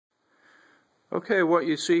Okay, what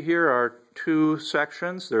you see here are two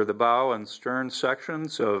sections. They're the bow and stern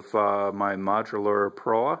sections of my modular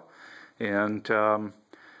proa, and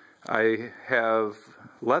I have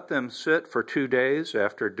let them sit for 2 days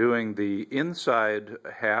after doing the inside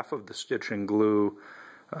half of the stitch and glue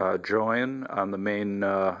join on the main,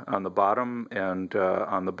 on the bottom and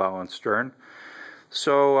on the bow and stern.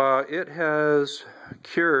 So it has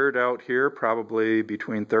cured out here probably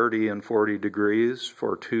between 30 and 40 degrees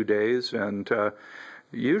for 2 days, and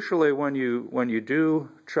usually when you do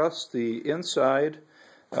just the inside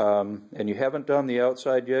and you haven't done the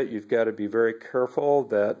outside yet, you've got to be very careful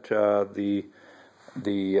that the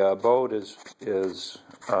boat is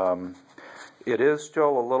it is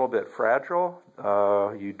still a little bit fragile.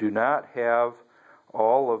 You do not have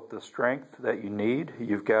all of the strength that you need.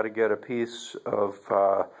 You've got to get a piece of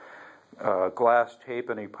glass tape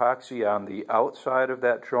and epoxy on the outside of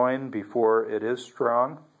that join before it is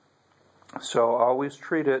strong. So always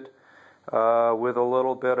treat it with a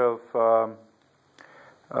little bit of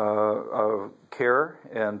care,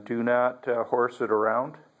 and do not horse it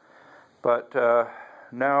around. But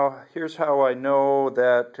now here's how I know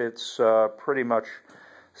that it's pretty much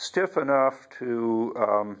stiff enough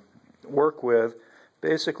to work with.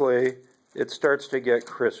 Basically, it starts to get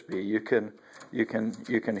crispy. You can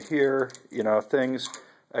hear, things.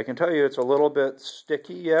 I can tell you it's a little bit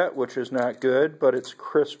sticky yet, which is not good, but it's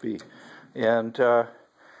crispy, and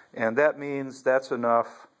that means that's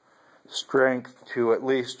enough strength to at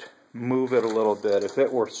least move it a little bit. If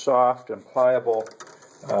it were soft and pliable,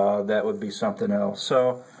 that would be something else.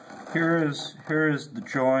 So here is the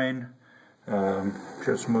join,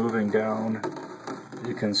 just moving down.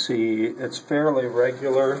 You can see it's fairly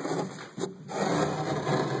regular.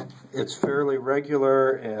 It's fairly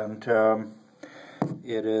regular, and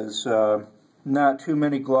it is not too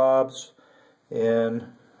many globs.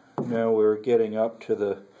 And now we're getting up to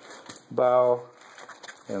the bow,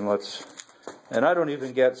 and I don't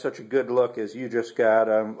even get such a good look as you just got.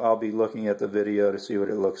 I'll be looking at the video to see what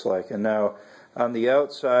it looks like. And now on the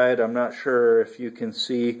outside, I'm not sure if you can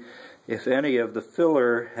see if any of the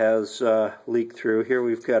filler has leaked through. Here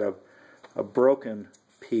we've got a broken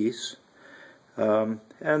piece, and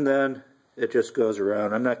then it just goes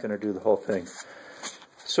around. I'm not going to do the whole thing.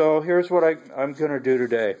 So here's what I'm going to do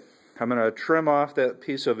today. I'm going to trim off that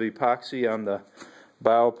piece of epoxy on the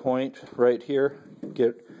bow point right here.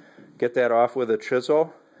 Get that off with a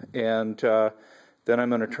chisel, and then I'm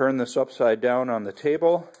going to turn this upside down on the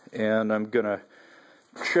table, and I'm going to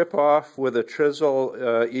chip off with a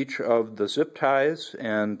chisel each of the zip ties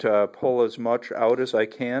and pull as much out as I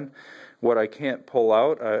can. What I can't pull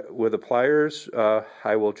out with the pliers,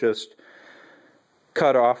 I will just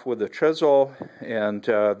cut off with a chisel, and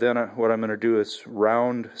then what I'm going to do is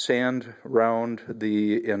sand round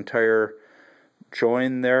the entire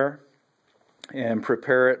join there and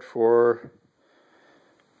prepare it for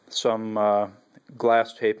some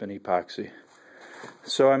glass tape and epoxy.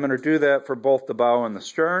 So I'm going to do that for both the bow and the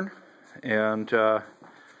stern, and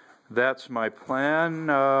that's my plan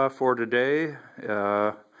for today,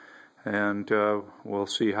 and we'll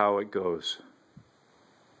see how it goes.